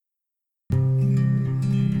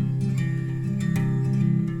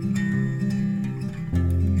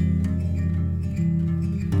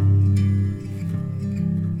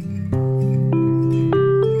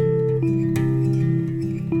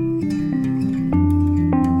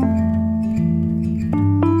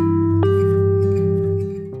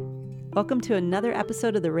Welcome to another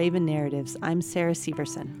episode of the Raven Narratives. I'm Sarah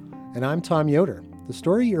Severson. And I'm Tom Yoder. The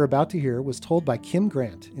story you're about to hear was told by Kim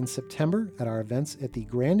Grant in September at our events at the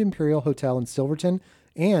Grand Imperial Hotel in Silverton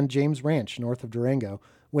and James Ranch north of Durango,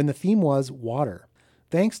 when the theme was water.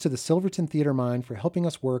 Thanks to the Silverton Theater Mind for helping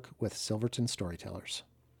us work with Silverton storytellers.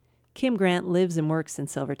 Kim Grant lives and works in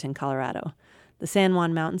Silverton, Colorado. The San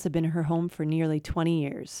Juan Mountains have been her home for nearly 20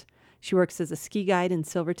 years. She works as a ski guide in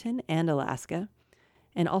Silverton and Alaska,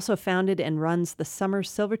 and also founded and runs the Summer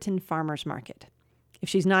Silverton Farmers Market. If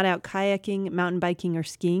she's not out kayaking, mountain biking, or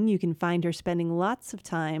skiing, you can find her spending lots of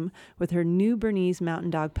time with her new Bernese mountain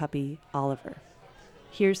dog puppy, Oliver.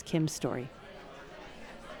 Here's Kim's story.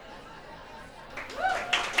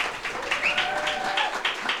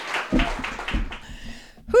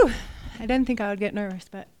 Whew, I didn't think I would get nervous,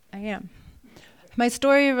 but I am. My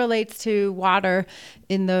story relates to water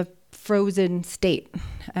in the frozen state.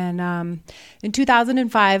 And in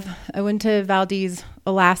 2005, I went to Valdez,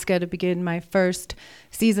 Alaska to begin my first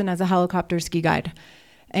season as a helicopter ski guide.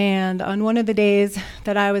 And on one of the days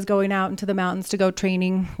that I was going out into the mountains to go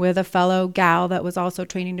training with a fellow gal that was also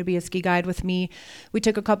training to be a ski guide with me, we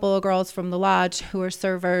took a couple of girls from the lodge who were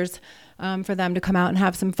servers for them to come out and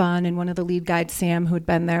have some fun. And one of the lead guides, Sam, who had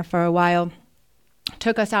been there for a while,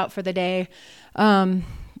 took us out for the day.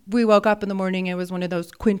 We woke up in the morning. It was one of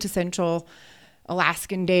those quintessential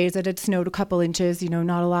Alaskan days. It had snowed a couple inches,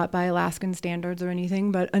 not a lot by Alaskan standards or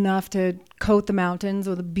anything, but enough to coat the mountains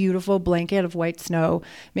with a beautiful blanket of white snow,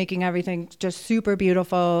 making everything just super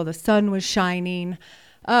beautiful. The sun was shining.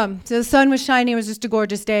 So the sun was shining. It was just a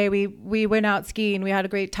gorgeous day. We went out skiing. We had a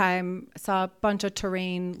great time, saw a bunch of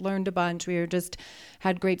terrain, learned a bunch. We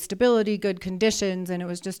had great stability, good conditions, and it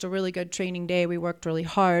was just a really good training day. We worked really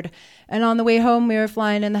hard. And on the way home, we were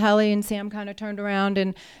flying in the heli, and Sam kind of turned around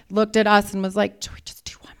and looked at us and was like, should we just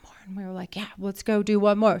do one more? And we were like, yeah, let's go do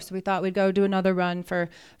one more. So we thought we'd go do another run for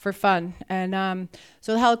fun. And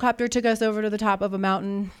so the helicopter took us over to the top of a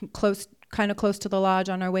mountain, kind of close to the lodge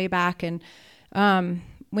on our way back. And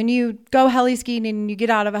when you go heli skiing and you get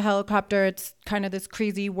out of a helicopter, it's kind of this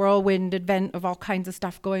crazy whirlwind event of all kinds of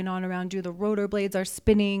stuff going on around you. The rotor blades are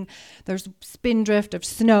spinning. There's spin drift of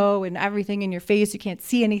snow and everything in your face. You can't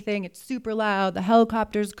see anything. It's super loud. The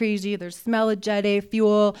helicopter's crazy. There's smell of Jet A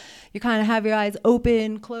fuel. You kind of have your eyes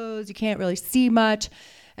open, closed. You can't really see much.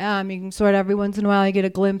 You can sort of every once in a while you get a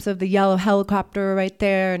glimpse of the yellow helicopter right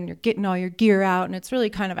there, and you're getting all your gear out, and it's really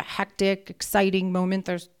kind of a hectic, exciting moment.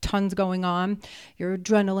 There's tons going on. Your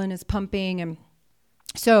adrenaline is pumping, and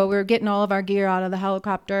so we're getting all of our gear out of the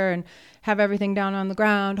helicopter and have everything down on the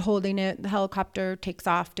ground, holding it. The helicopter takes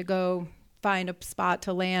off to go find a spot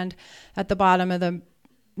to land at the bottom of the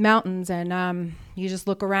mountains, and you just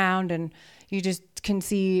look around, and you just can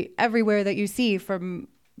see everywhere that you see from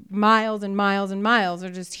miles and miles and miles. They're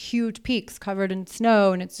just huge peaks covered in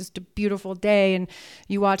snow, and it's just a beautiful day. And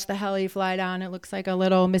you watch the heli fly down. It looks like a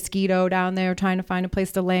little mosquito down there trying to find a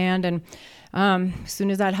place to land. And as soon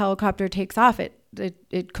as that helicopter takes off,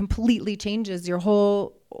 it completely changes your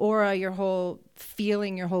whole aura, your whole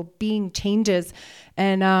feeling, your whole being changes.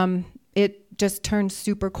 And it just turns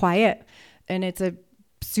super quiet. And it's a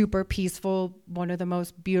super peaceful, one of the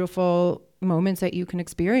most beautiful moments that you can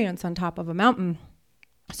experience on top of a mountain.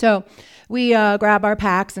 So we grab our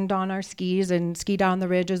packs and don our skis and ski down the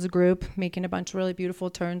ridge as a group, making a bunch of really beautiful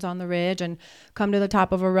turns on the ridge, and come to the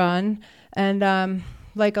top of a run. And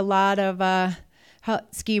like a lot of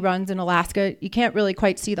ski runs in Alaska, you can't really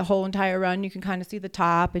quite see the whole entire run. You can kind of see the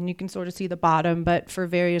top and you can sort of see the bottom, but for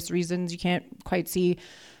various reasons, you can't quite see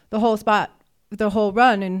the whole spot, the whole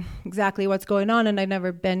run and exactly what's going on. And I'd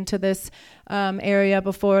never been to this area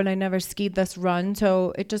before, and I never skied this run.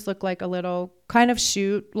 So it just looked like a little kind of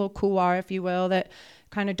chute, little couloir, if you will, that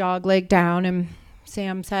kind of dog-legged down. And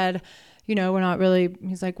Sam said, he's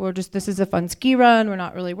like, this is a fun ski run. We're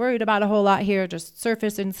not really worried about a whole lot here, just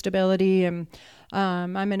surface instability. And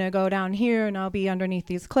I'm going to go down here and I'll be underneath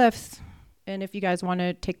these cliffs. And if you guys want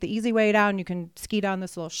to take the easy way down, you can ski down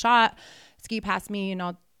this little shot, ski past me, and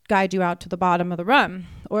I'll guide you out to the bottom of the run.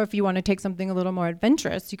 Or if you want to take something a little more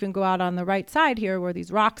adventurous, you can go out on the right side here where these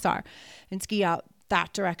rocks are and ski out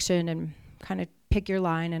that direction and kind of pick your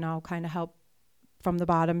line, and I'll kind of help from the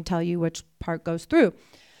bottom tell you which part goes through.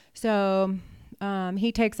 So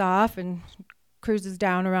he takes off and cruises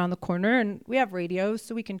down around the corner, and we have radios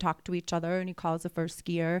so we can talk to each other, and he calls the first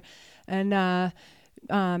skier. And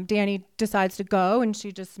Danny decides to go, and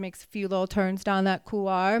she just makes a few little turns down that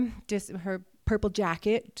couloir. Her purple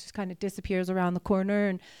jacket just kind of disappears around the corner,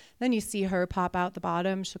 and then you see her pop out the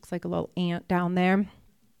bottom. She looks like a little ant down there.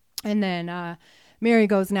 And then Mary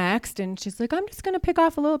goes next, and she's like, I'm just going to pick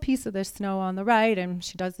off a little piece of this snow on the right. And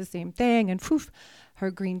she does the same thing, and poof,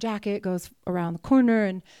 her green jacket goes around the corner.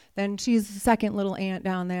 And then she's the second little ant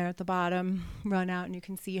down there at the bottom, run out, and you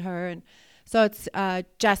can see her. And so it's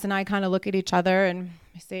Jess and I kind of look at each other, and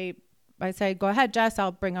I say, go ahead, Jess,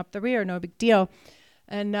 I'll bring up the rear, no big deal.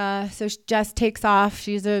 And so Jess takes off.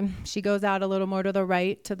 She goes out a little more to the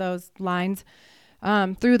right to those lines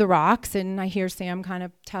through the rocks. And I hear Sam kind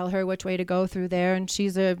of tell her which way to go through there. And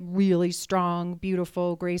she's a really strong,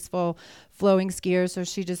 beautiful, graceful, flowing skier. So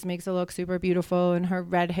she just makes it look super beautiful. And her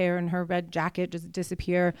red hair and her red jacket just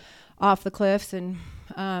disappear off the cliffs. And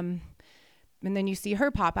then you see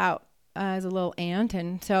her pop out as a little ant.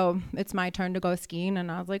 And so it's my turn to go skiing.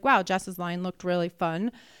 And I was like, wow, Jess's line looked really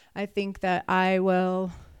fun. I think that I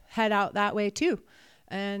will head out that way too.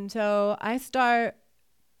 And so I start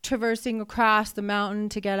traversing across the mountain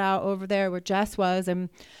to get out over there where Jess was and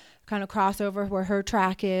kind of cross over where her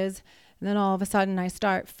track is. And then all of a sudden I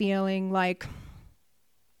start feeling like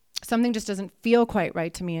something just doesn't feel quite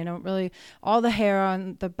right to me. All the hair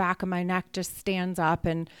on the back of my neck just stands up,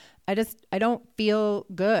 and I don't feel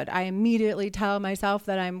good. I immediately tell myself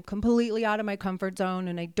that I'm completely out of my comfort zone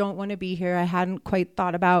and I don't want to be here. I hadn't quite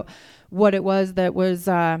thought about what it was that was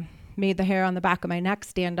made the hair on the back of my neck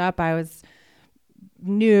stand up. I was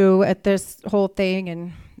new at this whole thing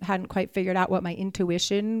and hadn't quite figured out what my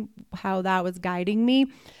intuition, how that was guiding me.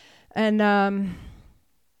 And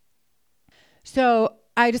so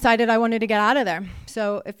I decided I wanted to get out of there.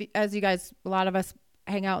 So as you guys, a lot of us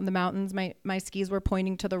hang out in the mountains, my skis were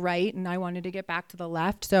pointing to the right and I wanted to get back to the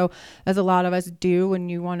left. So as a lot of us do, when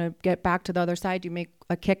you want to get back to the other side, you make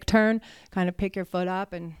a kick turn, kind of pick your foot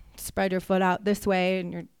up and spread your foot out this way,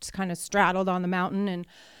 and you're just kind of straddled on the mountain. And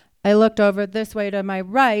I looked over this way to my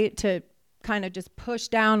right to kind of just push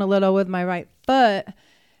down a little with my right foot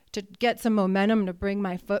to get some momentum to bring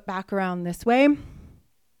my foot back around this way.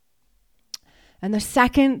 And the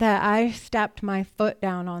second that I stepped my foot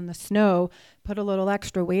down on the snow, put a little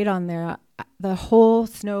extra weight on there, the whole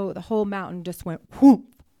mountain just went whoop.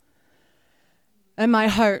 And my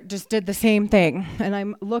heart just did the same thing. And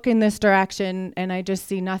I'm looking this direction and I just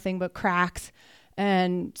see nothing but cracks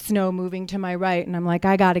and snow moving to my right. And I'm like,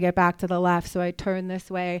 I got to get back to the left. So I turn this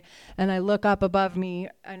way and I look up above me,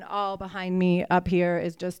 and all behind me up here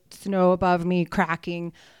is just snow above me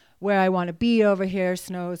cracking. Where I want to be over here,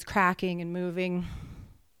 snow's cracking and moving.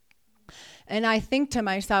 And I think to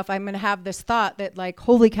myself, I'm going to have this thought that like,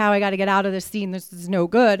 holy cow, I got to get out of this scene. This is no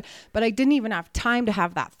good. But I didn't even have time to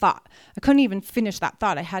have that thought. I couldn't even finish that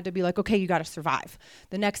thought. I had to be like, okay, you got to survive.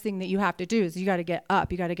 The next thing that you have to do is you got to get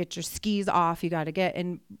up. You got to get your skis off. You got to get,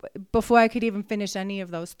 and before I could even finish any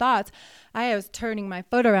of those thoughts, I was turning my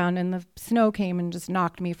foot around and the snow came and just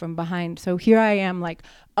knocked me from behind. So here I am, like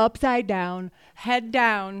upside down, head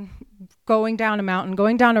down, going down a mountain,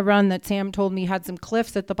 going down a run that Sam told me had some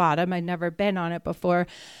cliffs at the bottom. I'd never been on it before.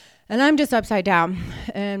 And I'm just upside down.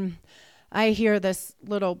 And I hear this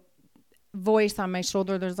little voice on my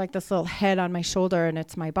shoulder. There's like this little head on my shoulder, and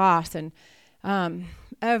it's my boss. And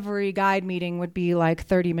every guide meeting would be like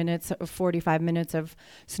 30 minutes, 45 minutes of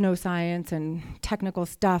snow science and technical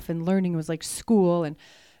stuff, and learning was like school. And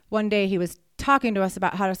one day he was talking to us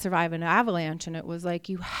about how to survive an avalanche, and it was like,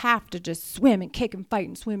 you have to just swim and kick and fight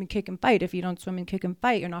and swim and kick and fight. If you don't swim and kick and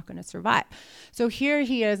fight, you're not going to survive. So here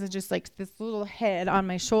he is, just like this little head on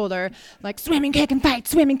my shoulder, like swim and kick and fight,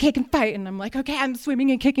 swim and kick and fight. And I'm like, okay, I'm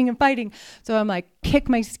swimming and kicking and fighting. So I'm like, kick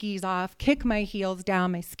my skis off, kick my heels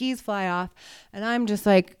down, my skis fly off, and I'm just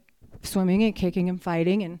like swimming and kicking and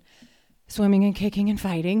fighting and swimming and kicking and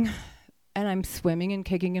fighting. And I'm swimming and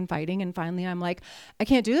kicking and fighting, and finally I'm like, I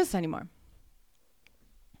can't do this anymore.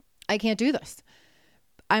 I can't do this.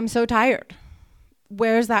 I'm so tired.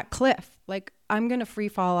 Where's that cliff? Like, I'm going to free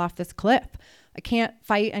fall off this cliff. I can't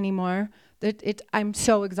fight anymore. I'm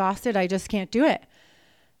so exhausted. I just can't do it.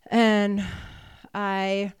 And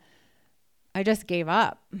I just gave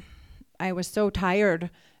up. I was so tired,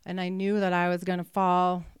 and I knew that I was going to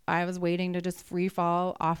fall. I was waiting to just free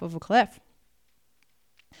fall off of a cliff.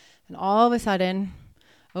 And all of a sudden,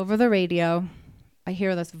 over the radio, I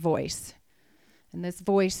hear this voice. And this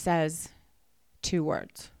voice says 2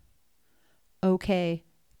 words. Okay,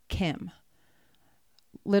 Kim.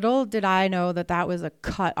 Little did I know that that was a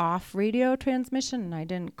cut off radio transmission, and I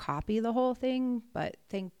didn't copy the whole thing, but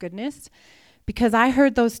thank goodness, because I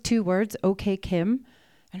heard those 2 words, okay, Kim,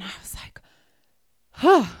 and I was like,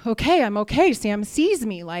 oh, okay, I'm okay. Sam sees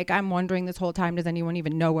me. Like, I'm wondering this whole time, does anyone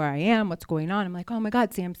even know where I am? What's going on? I'm like, oh my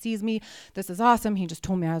God, Sam sees me. This is awesome. He just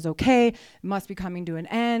told me I was okay. It must be coming to an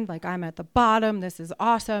end. Like, I'm at the bottom. This is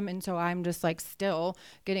awesome. And so I'm just like still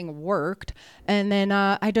getting worked. And then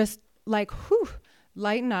I just like,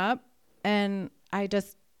 lighten up. And I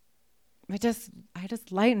just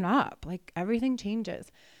lighten up. Like, everything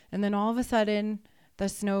changes. And then all of a sudden, the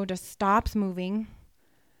snow just stops moving.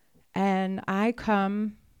 And I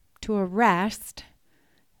come to a rest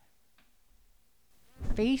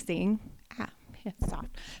facing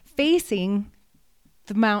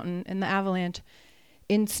the mountain and the avalanche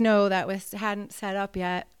in snow that hadn't set up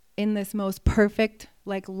yet, in this most perfect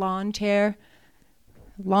like lawn chair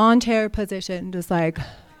position, just like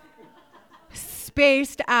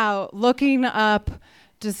spaced out, looking up,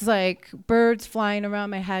 just like birds flying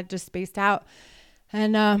around my head, just spaced out.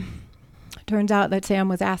 And turns out that Sam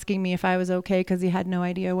was asking me if I was okay because he had no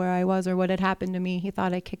idea where I was or what had happened to me. He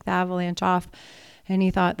thought I kicked the avalanche off, and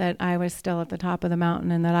he thought that I was still at the top of the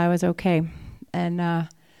mountain and that I was okay. And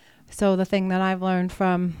so the thing that I've learned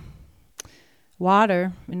from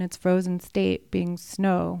water in its frozen state being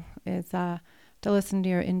snow is to listen to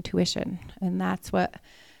your intuition. And that's what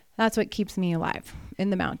keeps me alive in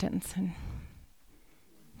the mountains. And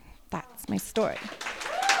that's my story.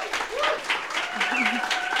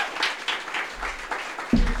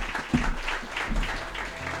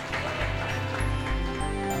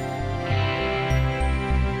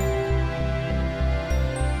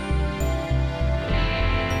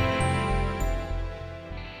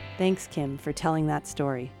 Thanks, Kim, for telling that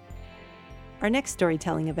story. Our next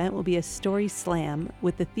storytelling event will be a story slam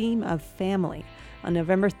with the theme of family on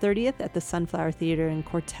November 30th at the Sunflower Theater in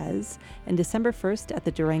Cortez and December 1st at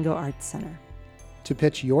the Durango Arts Center. To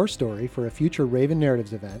pitch your story for a future Raven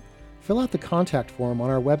Narratives event, fill out the contact form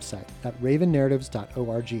on our website at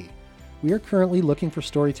ravennarratives.org. We are currently looking for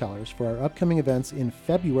storytellers for our upcoming events in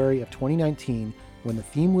February of 2019, when the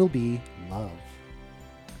theme will be love.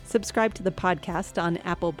 Subscribe to the podcast on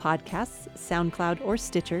Apple Podcasts, SoundCloud, or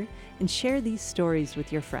Stitcher, and share these stories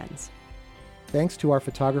with your friends. Thanks to our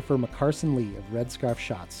photographer McCarson Lee of Red Scarf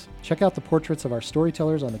Shots. Check out the portraits of our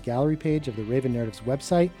storytellers on the gallery page of the Raven Narratives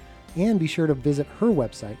website, and be sure to visit her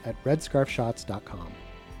website at redscarfshots.com.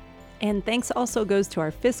 And thanks also goes to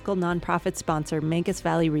our fiscal nonprofit sponsor, Mancos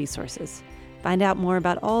Valley Resources. Find out more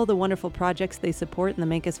about all the wonderful projects they support in the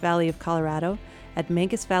Mancos Valley of Colorado at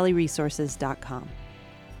mancosvalleyresources.com.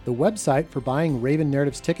 The website for buying Raven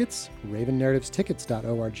Narratives tickets,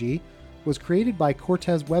 ravennarrativestickets.org, was created by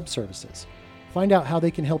Cortez Web Services. Find out how they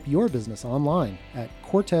can help your business online at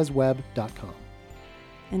cortezweb.com.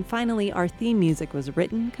 And finally, our theme music was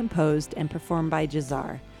written, composed, and performed by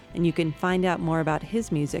Jazar, and you can find out more about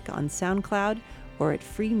his music on SoundCloud or at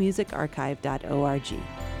freemusicarchive.org.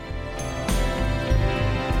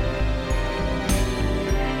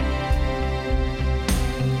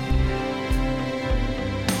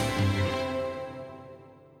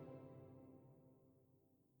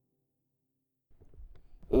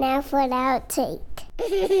 Now for the outtake.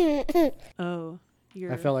 Oh,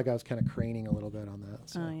 I felt like I was kind of craning a little bit on that,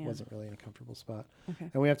 so yeah. I wasn't really in a comfortable spot. Okay.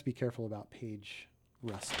 And we have to be careful about page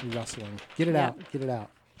rustling. Get it Yeah. out. Get it out.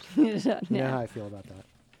 You You know how I feel about that.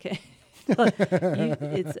 Okay.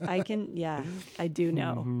 I do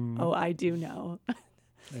know. Mm-hmm. Oh, I do know.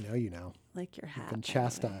 I know you know. Like your hat. You've been by the way.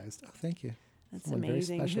 chastised. Oh, thank you. That's Someone very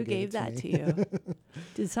amazing. special Who gave it that to me. you?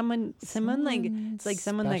 Did someone like it's like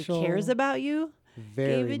someone that cares special. about you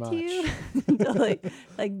Very gave it much. to you?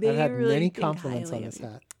 like they I've had really many think compliments highly on of this you.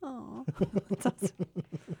 hat. Oh, that's awesome.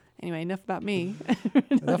 Anyway, enough about me.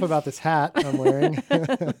 Enough about this hat I'm wearing.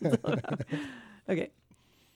 Okay.